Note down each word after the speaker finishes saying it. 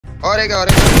और एक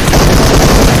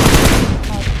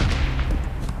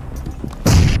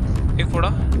फोड़ा।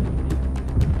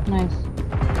 नाइस।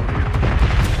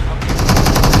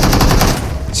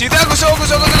 सीधा घुसो।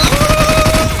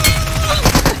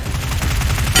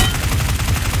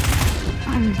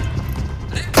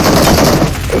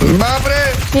 बाप रे।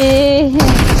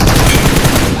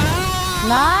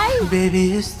 Nice. Baby,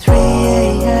 it's 3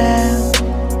 a.m.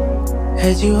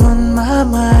 Had you on my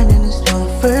mind, and it's not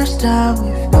the first time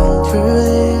we've gone through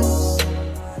this.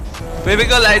 Baby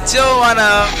girl, I just wanna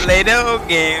play no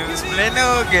games.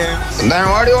 Then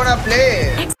what do you wanna play?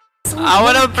 I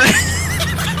wanna play.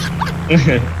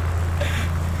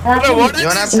 Bro, You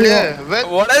wanna play with?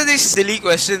 what are these silly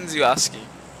questions you asking?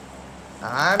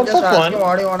 I'm just asking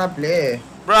what do you wanna play?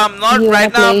 Bro, I'm not You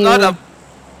right now. wanna I'm play not you? up.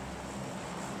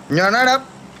 You're not up?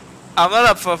 I'm not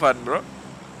up for fun, bro.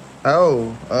 Oh,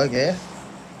 okay.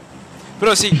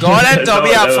 Bro, see, God and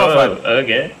Dobby up for fun.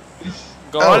 Okay.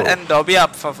 God Oh. and Dobby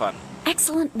up for fun.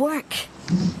 Excellent work.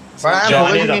 But I'm Johnny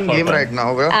focusing is in up for game fun. right now,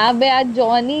 bro. Abbe,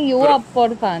 Johnny, you Bro- up for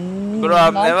fun. Bro,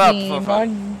 I'm Not never up me, for fun.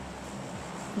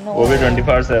 No. वो भी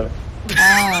 24/7.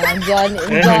 हाँ,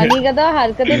 Johnny का तो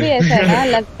हरकतें भी ऐसा है ना,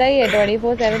 लगता ही है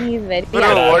 24/7 he is very Bro,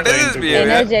 what is this behavior?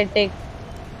 energetic.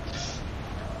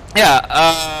 Yeah,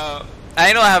 I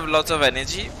know I have lots of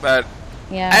energy, but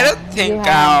Yeah. I don't think you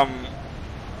have.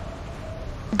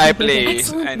 I play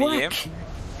Excellent any work. game.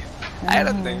 I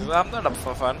don't think so. I'm not up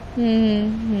for fun.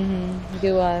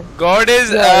 You are. God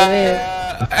is You always.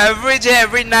 every day,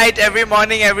 every night, every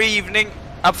morning, every evening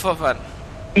up for fun.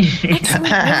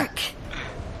 Excellent work.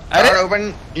 Or open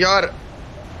your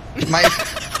mic.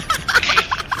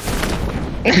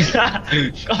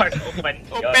 God,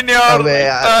 open your Abbe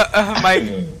yaar. mic.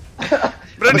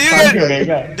 Bro,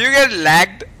 do you get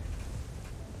lagged?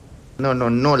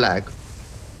 No lag.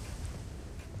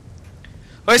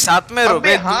 ओए साथ में रहो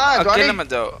बे, हाँ, अकेले Johnny, मत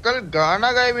जाओ। कल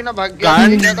गाना गाए बिना भाग गया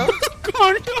गान- क्या था?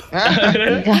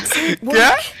 क्या?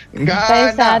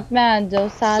 भाई साथ में आ जाओ,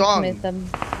 साथ Song. में सब।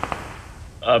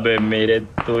 अबे मेरे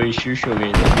तो इश्यूज हो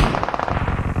गए थे।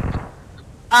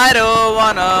 I don't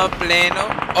wanna play no.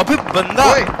 अबे बंदा।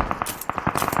 ओए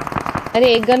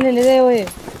अरे एक गन ले दे ओए।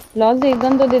 लॉल से एक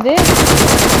गन तो दे दे। लॉल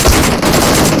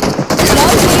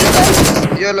से एक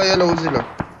गन। ये लो उसी लो।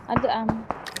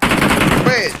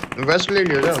 ओए वेस्ट ले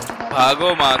लियो जाओ। भागो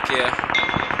माँ के।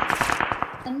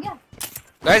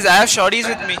 Guys, I have shorties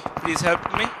with me. Please help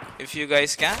me if you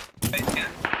guys can.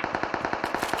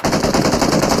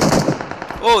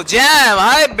 Oh, Jam!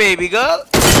 Hi, baby girl.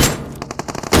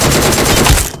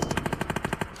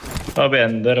 अबे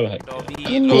अंदर भाई।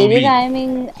 ये मेरे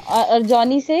टाइमिंग और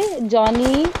जॉनी से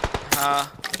जॉनी। हाँ,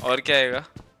 और क्या आएगा?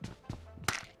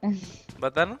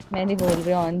 बता ना। मैं नहीं बोल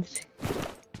रही ऑन से।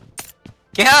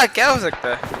 क्या हो सकता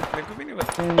है? मेरे को भी नहीं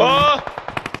पता।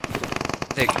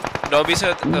 देख, लॉबी से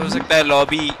हो सकता है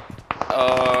लॉबी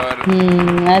और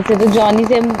ऐसे तो जॉनी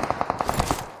से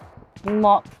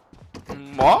मॉ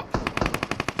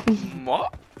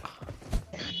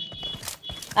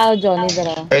आओ जॉनी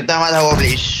जरा। इतना मत हो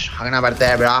प्लीज, भागना पड़ता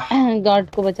है ब्रा। गॉड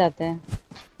को बचाते हैं।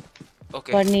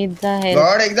 ओके। पर नीड्स अ हेल्प।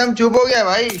 गॉड एकदम चुप हो गया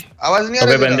भाई, आवाज नहीं आ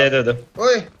रहा। अबे बंदे दो।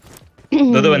 ओए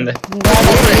दो बंदे। गॉड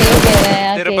अकेले कह रहे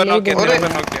हैं, तेरे पर अकेले नोके, ही बोल तेरे रहे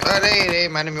पर हैं। नोके। अरे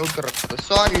मैंने म्यूट कर रखा था,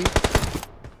 सॉरी।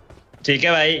 ठीक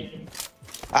है भाई।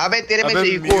 अबे तेरे में अबे से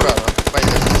इको हो रहा था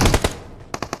पहले।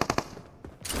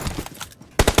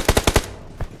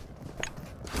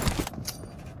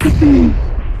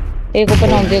 एक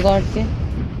ओपन हो गया गॉड के।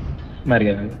 मर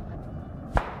गया।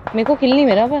 मेरे को किल नहीं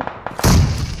मिला पर।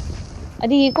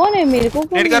 अरे ये कौन है? मेरे को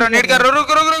नेट करो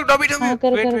रुक डॉबी हाँ,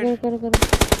 करो।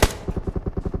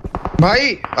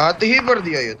 भाई आते ही कर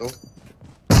दिया ये तो।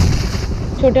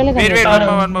 छोटे वाले वेट कमरे।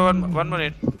 वन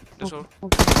मिनट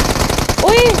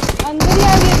ओए अंदर ही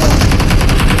आ गया तो।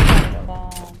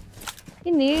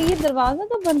 ये दरवाजा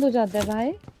तो बंद हो जाता है भाई।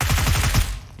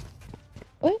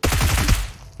 ओए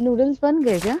नूडल्स बन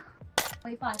गए क्या?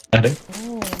 अरे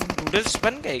नूडल्स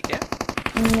बन गए क्या?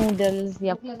 नूडल्स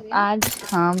या आज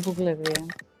हाँ भूख लग रही है।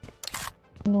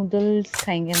 नूडल्स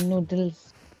खाएंगे हम, नूडल्स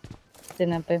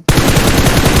डिनर पे।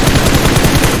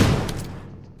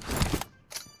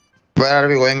 Where are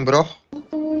we going, bro?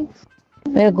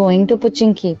 We are going to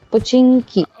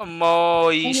Pochinki.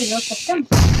 मोइश।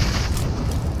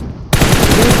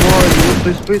 तो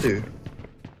इस पे थे।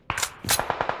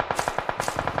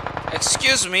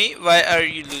 Excuse me, why are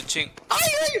you looting?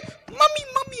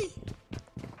 Mummy.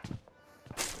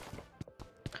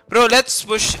 Bro, let's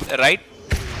push right.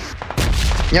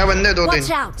 यहाँ बंदे दो तीन।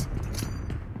 Watch out.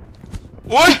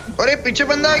 ओए अरे पीछे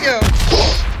बंदा आ गया।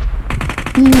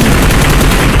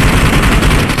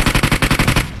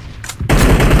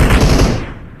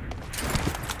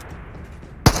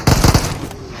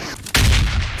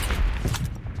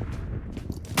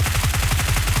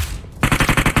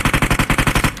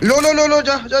 लो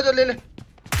जा जा जा ले ले।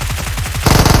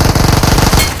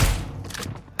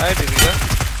 हाय दीपिका।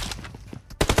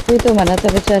 तू तो मना था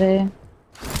बेचारे।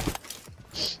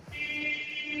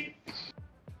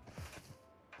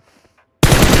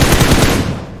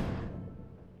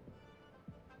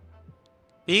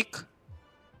 पीक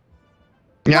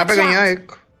यहाँ पे कहीं है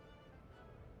एक।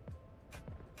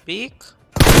 पीक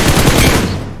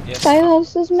फाइव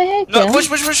हाउसेस में है क्या?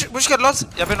 पुश कर लॉस।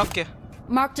 यहाँ पे नॉक किया।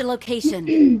 Marked a location.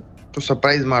 तो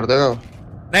सरप्राइज मार देगा।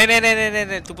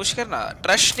 नहीं तू पुश करना।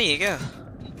 ट्रस्ट नहीं है क्या?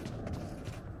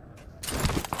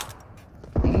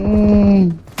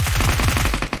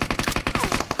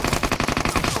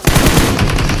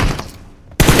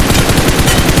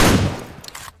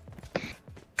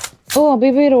 ओ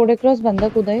अभी भी रोड क्रॉस बंदा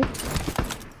कूदा है।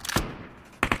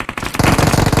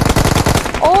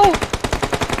 ओए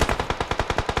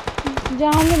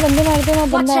जहाँ हमने बंदे मारते वहाँ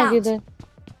बंदा आ गया इधर।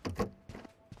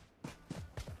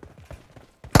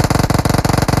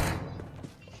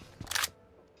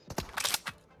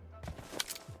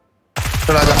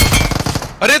 चला जा।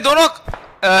 अरे दोनों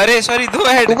अरे सॉरी दो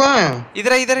हेड। तू कहाँ है?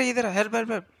 इधर हेल्प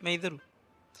मैं इधर हूँ।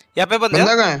 यहाँ पे बंदा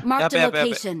कहाँ है? Marked a यहाँ पे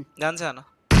location. ध्यान से आना।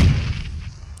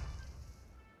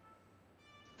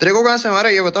 तेरे को कहाँ से मारा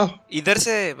ये बताओ। इधर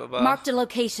से बाबा। Marked a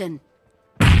location.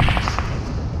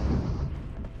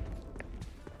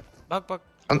 भाग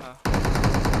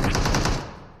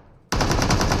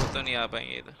तो नहीं आ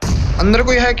पाएंगे इधर। अंदर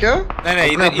कोई है क्या?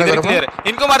 नहीं इधर क्लियर है।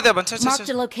 इनको मारते हैं बंदा। Marked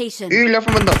a location. ये लेफ्ट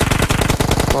में बंदा।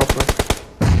 बाप रे।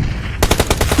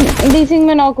 डीसिंग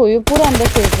में नॉक हुई पूरा अंदर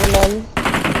सेफ है लॉल।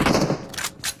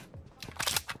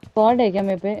 गॉड है क्या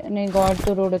मेरे पे? नहीं गॉड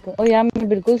तो रोड है। ओ यार मैं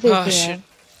बिल्कुल सेफ हूँ यार।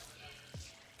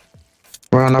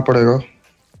 वहाँ आना पड़ेगा।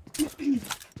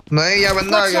 नहीं यहाँ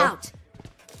बंदा आ Watch गया। out.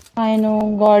 आई नो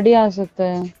गॉड ही आ सकता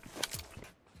है।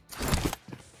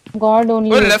 God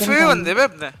only. वो लेफ्ट में बंदे पे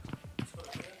अपने।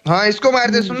 हाँ इसको मार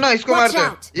दे। सुन ना इसको मार Watch दे।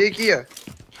 out. ये किया।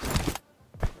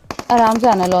 आराम से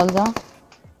आना लॉल जा।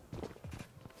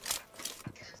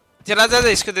 चला जा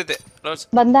इसको देते।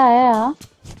 बंदा आया यहाँ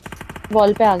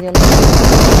वॉल पे आ गया।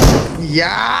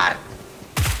 यार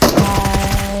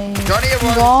हाय जॉनी ये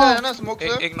वॉल से है ना स्मोक से।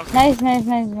 एक नॉक। नाइस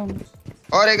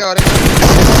और एक और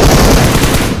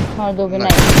दो भी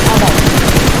नाइस। आ जाओ।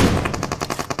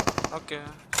 ओके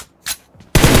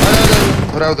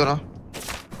रहो दोनों।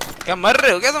 क्या मर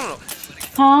रहे हो क्या तुम लोग?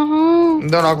 हाँ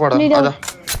दो नॉक पड़ा। Bleed out. आजा।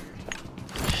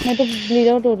 मैं तो ब्लीड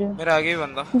आउट हो रही हूँ। मेरा आगे ही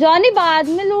बंदा। जॉनी बाद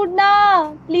में लूटना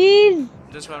please.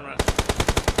 Just 1 minute.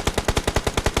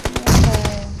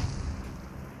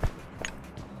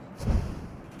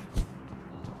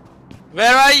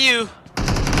 Where are you?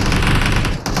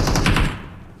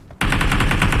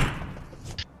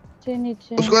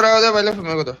 नीचे उसको रहो दे पहले फिर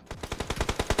मेरे को दो।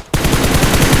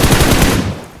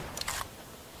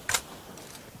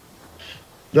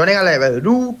 जॉनी का लेवल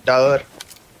रूटर।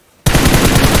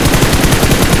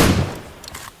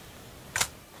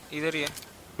 इधर ही है।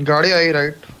 गाड़ी आई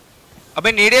राइट।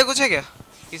 अबे नेडिया कुछ है क्या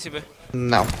किसी पे?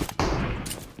 ना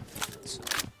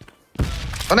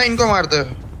ना इनको मारते।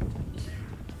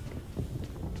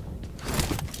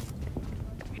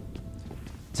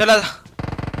 चला।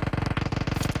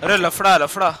 अरे लफड़ा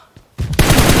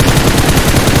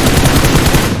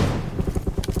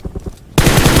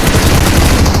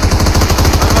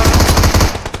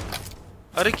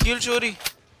अरे किल चोरी।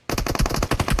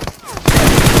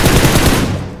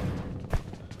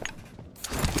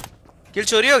 किल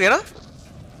चोरी हो गया ना?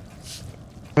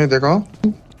 मैं देखा।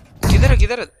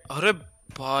 किधर है? अरे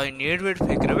भाई नेड वेट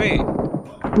फेंक रहे भाई।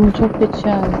 मुझे पीछे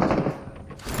आ गया।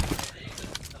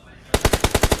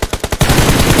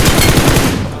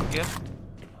 क्या?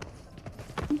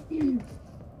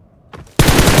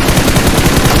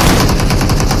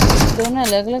 दोनों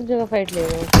अलग जगह फाइट ले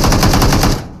रहे हो।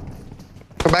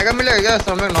 तो बैकअप मिलेगा क्या?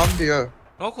 सामने नॉक दिया।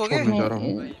 नॉक हो गया? मैं जा रहा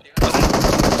हूँ।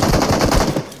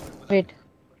 वेट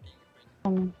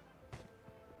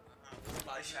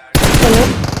चलो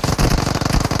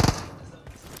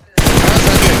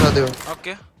दो।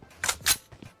 ओके।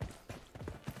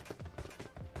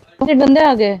 बंदे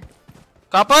आ गए।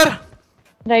 कहाँ पर?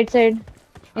 राइट साइड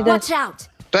इधर। Watch out.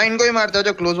 तो इनको ही मारता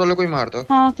जो क्लोज वाले को ही मारता।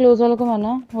 हाँ क्लोज वालों को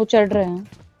मारना। वो चढ़ रहे हैं।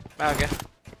 मैं आ गया।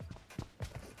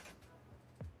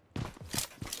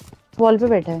 वॉल पे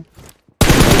बैठा है।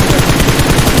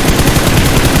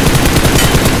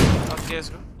 ओके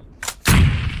इसको।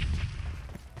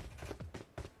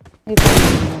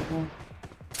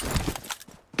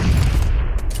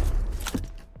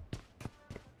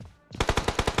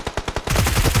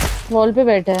 वॉल पे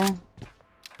बैठा है।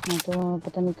 मैं तो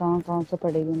पता नहीं कहाँ से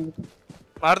पड़ेगी मुझे।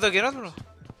 मार दोगे ना तुम लोग?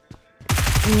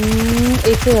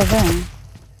 एक से ज्यादा है।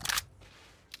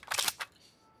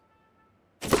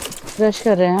 रश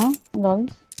कर रहे हैं लॉल।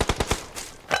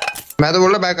 मैं तो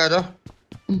बोल रहा बैक आ जाओ।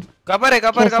 कवर है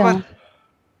कवर कैसा? कवर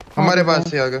हमारे पास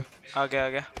से आ गया। आ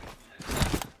गया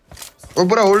वो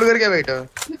पूरा होल्ड करके बैठा है।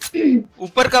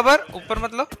 ऊपर कवर ऊपर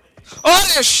मतलब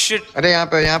ओह शिट अरे यहाँ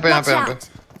पे Watch out!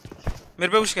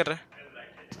 मेरे पे पुश कर रहा है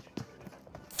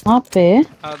वहाँ पे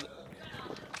हाँ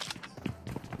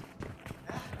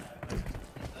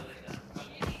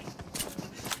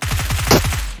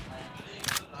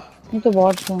ये तो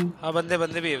बॉट है। हाँ बंदे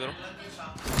भी है ब्रो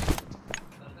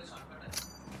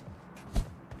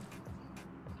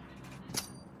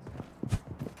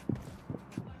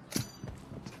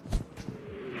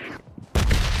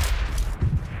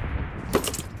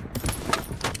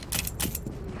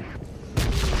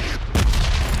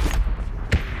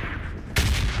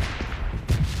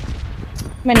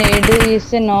मैंने एडू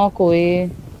इससे 9 कोई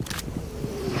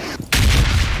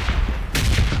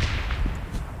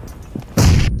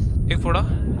एक फोड़ा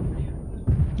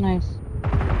नाइस।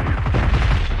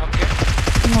 ओके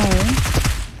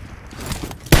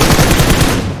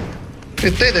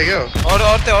इतने ही थे क्या? और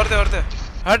थे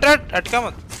हट अटका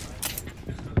मत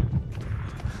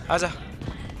आजा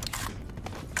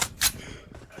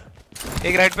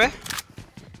एक राइट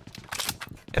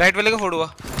वाले को फोड़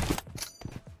हुआ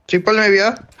ट्रिपल में भी आ।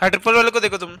 हाँ ट्रिपल वाले को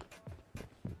देखो तुम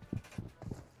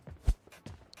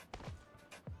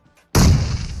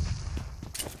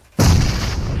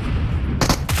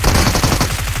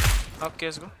ओके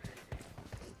इसको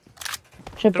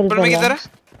ट्रिपल में किधर है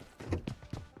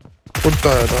उठता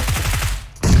आया था।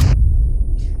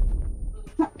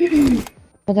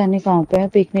 पता नहीं कहाँ पे है,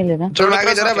 पिक नहीं ले रहा। चल मैं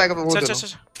आगे जरा बैकअप बोल दे। चल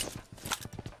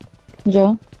जो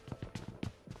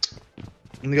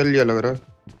निकल लिया लग रहा है।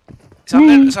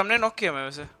 सामने नॉक किया मैं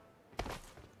वैसे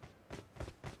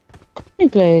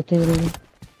निकला ये तेरे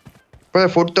पर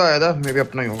फुट तो आया था, मे भी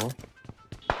अपना ही होगा।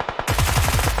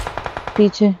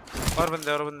 पीछे और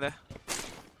बंदे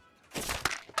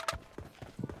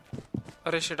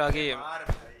अरे शिट आ गई है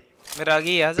मेरा आ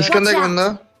गई है इसके अंदर एक बंदा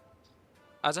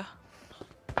आजा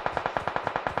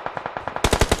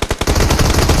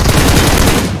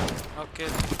ओके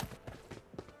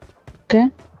क्या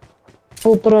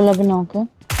ऊपर वाला भी नॉक है।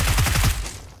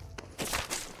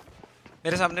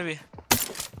 मेरे सामने भी है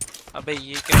अबे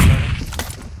ये क्या हो रहा है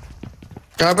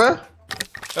कहाँ पे?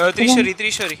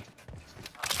 त्रिशोरी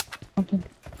ओके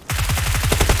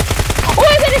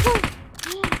ओए मेरे को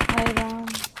हाय राम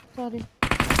सॉरी।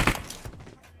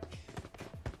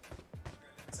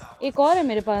 एक और है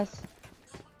मेरे पास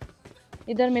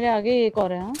इधर मेरे आगे एक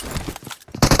और है। हाँ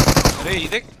अरे ये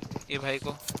देख ये भाई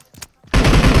को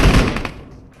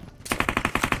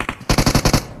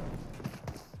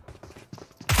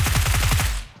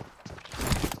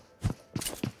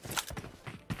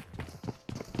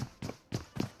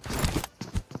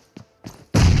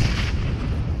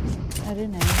अरे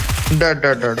नहीं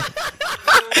डर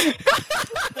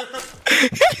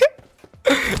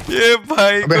ये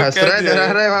भाई अबे को हंस क्या रहा है दिया डरा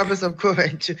रहा है वहाँ पे सबको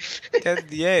बेंच। क्या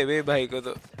दिया है बे भाई को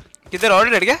तो किधर और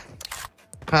लड़ गया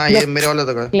हाँ ये मेरे वाला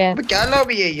तो Clear. अबे क्या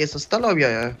लॉबी है ये? सस्ता लॉबी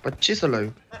आया है 2500 लॉबी।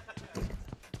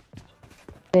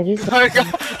 वेरी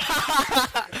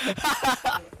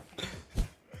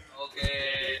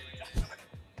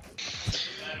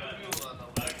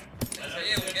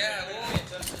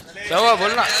क्या हुआ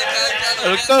बोलना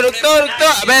रुक तो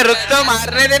अबे रुक तो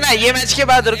मारने देना ये मैच के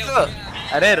बाद रुक तो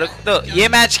अरे रुक तो ये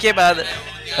मैच के बाद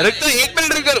रुक तो 1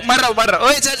 मिनट रुक मर रहा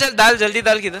ओए चल डाल जल्दी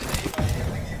डाल किधर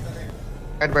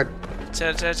बैठ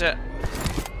चल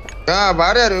कहाँ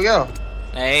बाहर आ रहे हो क्या?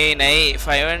 नहीं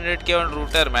 500 के on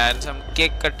router man some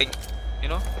cake cutting you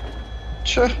know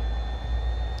अच्छा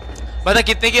बता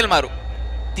कितने किल मारूं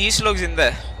 30 लोग जिंदा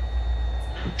है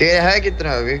तेरे है कितना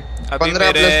अभी?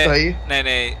 15 प्लस भाई।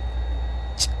 नहीं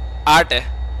 8 है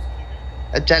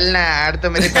चल ना 8 तो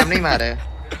मेरे सामने ही मारा है।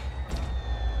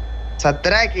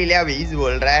 17 के लिए 20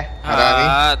 बोल रहा है हरामी।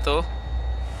 हाँ तो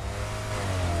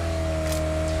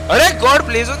अरे गॉड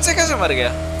प्लीज उनसे कैसे मर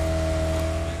गया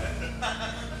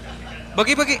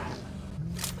बगी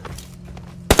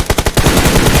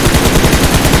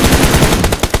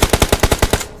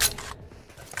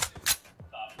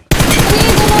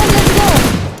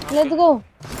लेट्स गो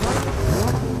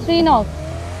 3 नॉक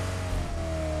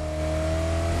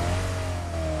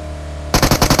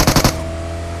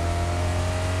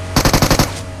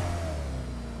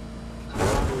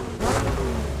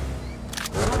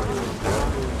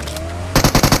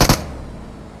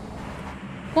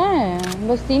कहाँ है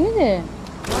बस 3 ही थे।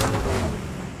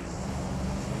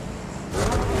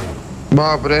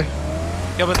 बाप रे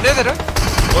क्या बंदे तेरा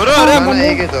अरे बंदे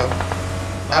के तो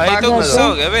भाई तो गुस्सा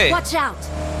हो गया बे Watch out!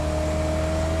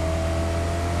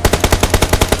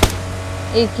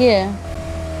 एक ही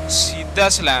है सीधा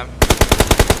स्लैम।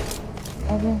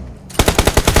 अरे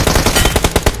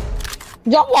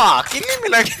वाह किल नहीं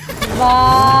मिला क्या?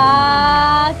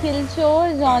 वाह किल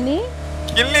चोर जॉनी।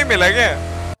 किल नहीं मिला क्या?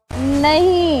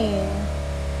 नहीं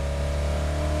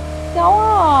क्या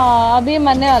हुआ? अभी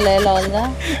मरने वाला है लॉल ना।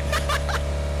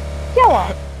 क्या हुआ?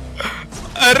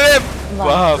 अरे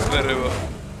बाप रे बाप।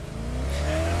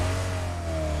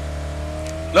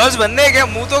 लॉस बंदे हैं क्या?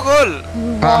 मुंह तो खोल।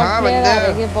 हाँ बंदे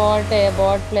हैं। बॉट है,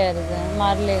 बॉट प्लेयर्स है,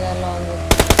 मार लेगा लॉल।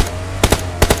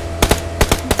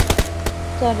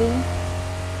 सॉरी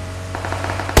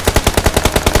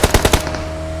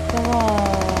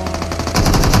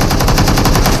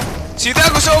सीधा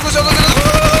घुसो घुसो घुसो।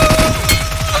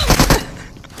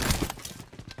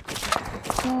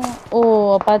 ओ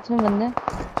अपाच में बंदे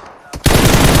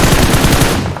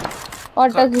और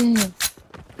टच है।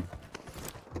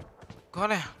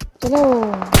 कौन है? चलो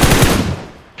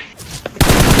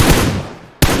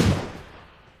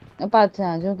अपाच से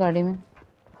आ जाओ गाड़ी में।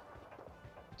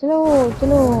 चलो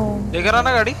चलो लेकर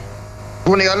आना गाड़ी।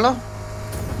 वो निकालना।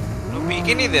 पी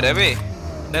के नहीं दे रहा बे,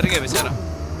 डर गया बेचारा।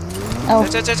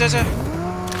 चल चल चल चल।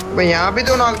 भाई यहाँ भी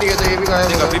तो नॉक दिया था, ये भी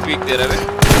गायब हो कभी गया। पीक दे रहा बे।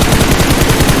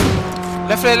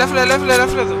 लेफ्ट ले लेफ्ट ले लेफ्ट ले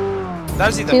लेफ्ट ले तो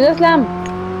डाल सीधा। सीधा स्लैम।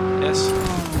 यस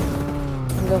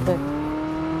लो फिर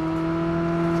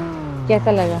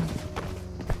कैसा लगा?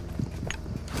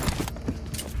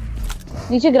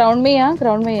 नीचे ग्राउंड में ही है,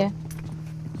 ग्राउंड में ही है।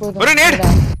 अरे नेड।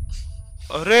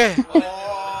 अरे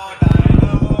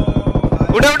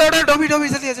उड़ा उड़ा उड़ा डॉबी डॉबी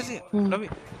जल्दी जल्दी डॉबी।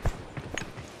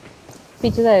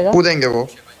 पीछे जाएगा, कूदेंगे वो।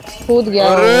 कूद गया।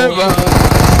 अरे वाह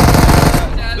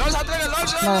लॉस हाथ लगा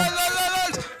लॉस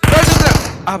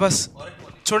आ बस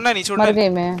छोड़ना नहीं छोड़ना। मर गई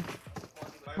मैं।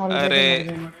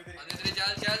 अरे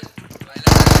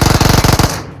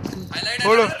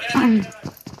छोड़ो।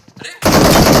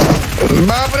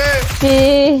 बाप रे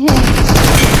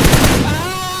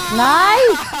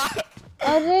नाइस।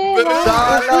 अरे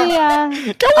यार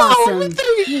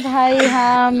भाई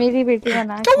हाँ मेरी बेटी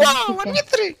बना।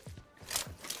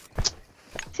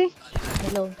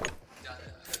 हेलो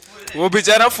वो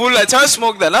बेचारा फुल अच्छा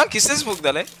स्मोक डाला। किसने स्मोक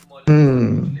डाला?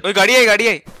 ओए गाड़ी आई गाड़ी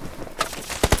आई।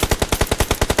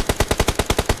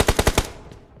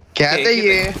 क्या था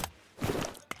ये?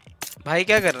 भाई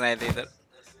क्या करना है इधर?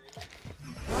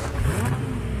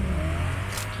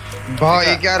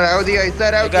 भाई क्या रेव दिया? इतना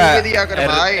रेव तुझे दिया कर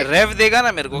भाई। रेव देगा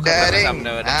ना मेरे को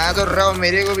सामने वाले। हाँ तो रेव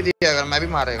मेरे को भी दिया कर, मैं भी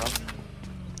मारेगा।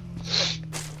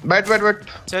 बैठ बैठ बैठ।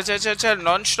 चल चल चल चल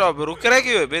नॉन स्टॉप। रुक रहा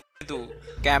क्यों है बे तू?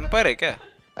 कैंपर है क्या?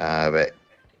 अबे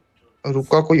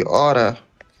रुका कोई और है।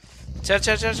 चल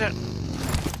चल चल चल।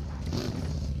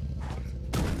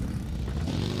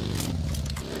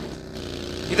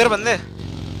 इधर बंदे।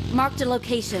 Marked a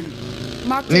location.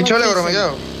 Marked a नीचे वाले घरों में location.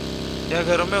 जाओ। क्या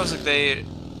घरों में हो सकता है ये?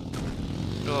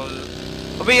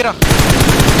 अबे ये रहा।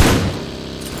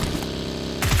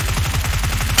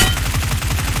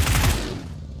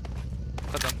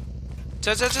 खत्म।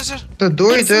 चल चल चल चल। तो दो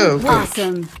ही थे।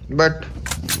 Awesome. बट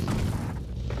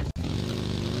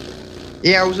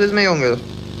ये हाउसेस में ही होंगे।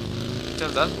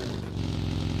 चल डाल।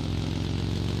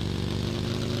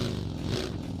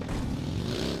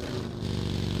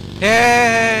 हे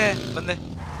बंदे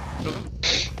रुको।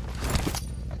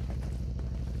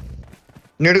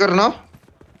 नीड करना।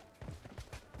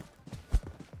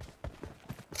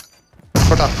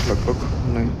 फटा लगभग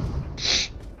नहीं।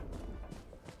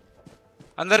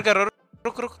 अंदर करो।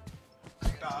 रुक रुक।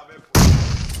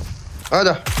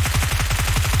 आजा।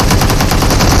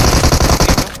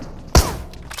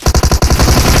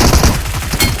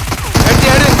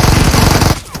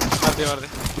 मार दे।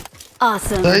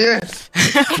 Awesome. सही है।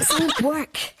 Excellent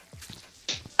work.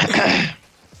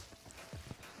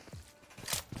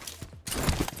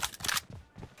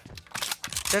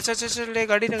 चल चल चल चल ले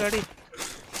गाड़ी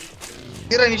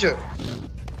गिरा नीचे।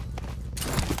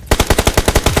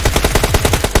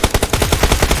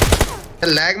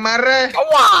 लैग मार रहा है।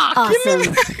 Awesome.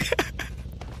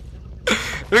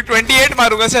 रुक 28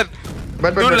 मारूंगा सर।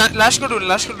 बट लास्ट को ढूंढ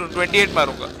 28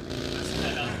 मारूंगा।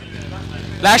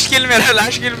 लास्ट किल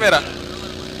मेरा।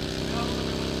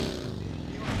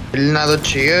 हिलना तो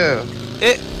चाहिए।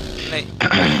 ए नहीं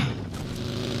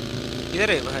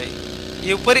इधर है भाई।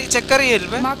 ये ऊपर ही चेक कर ये हिल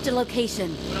पे। Marked a location.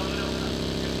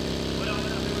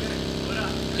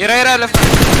 ये रहा लेफ्ट।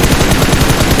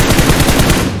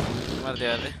 मार दे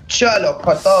यार। चलो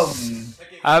खत्म।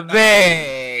 अबे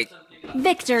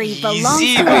Victory belongs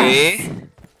easy to way. us.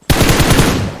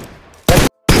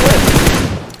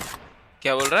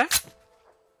 क्या बोल रहा है?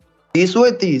 30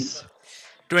 हुए 30।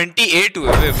 28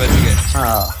 हुए वे बच गए।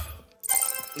 हाँ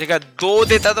देखा 2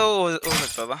 देता तो हो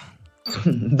सकता था।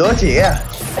 दो चाहिए।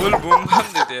 फुल बूम बम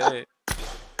देते हैं।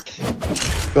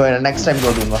 कोई ना, नेक्स्ट टाइम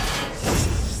दो दूंगा।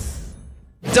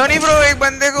 जॉनी ब्रो एक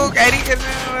बंदे को कैरी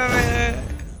करने में।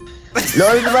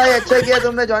 लोहित भाई अच्छा किया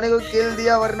तुमने जॉनी को किल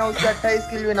दिया, वरना उसके 28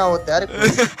 किल भी ना होते। अरे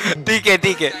ठीक है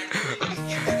ठीक है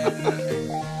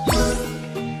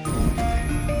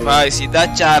भाई, सीधा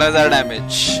 4000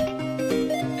 डैमेज।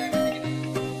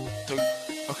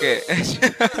 ओके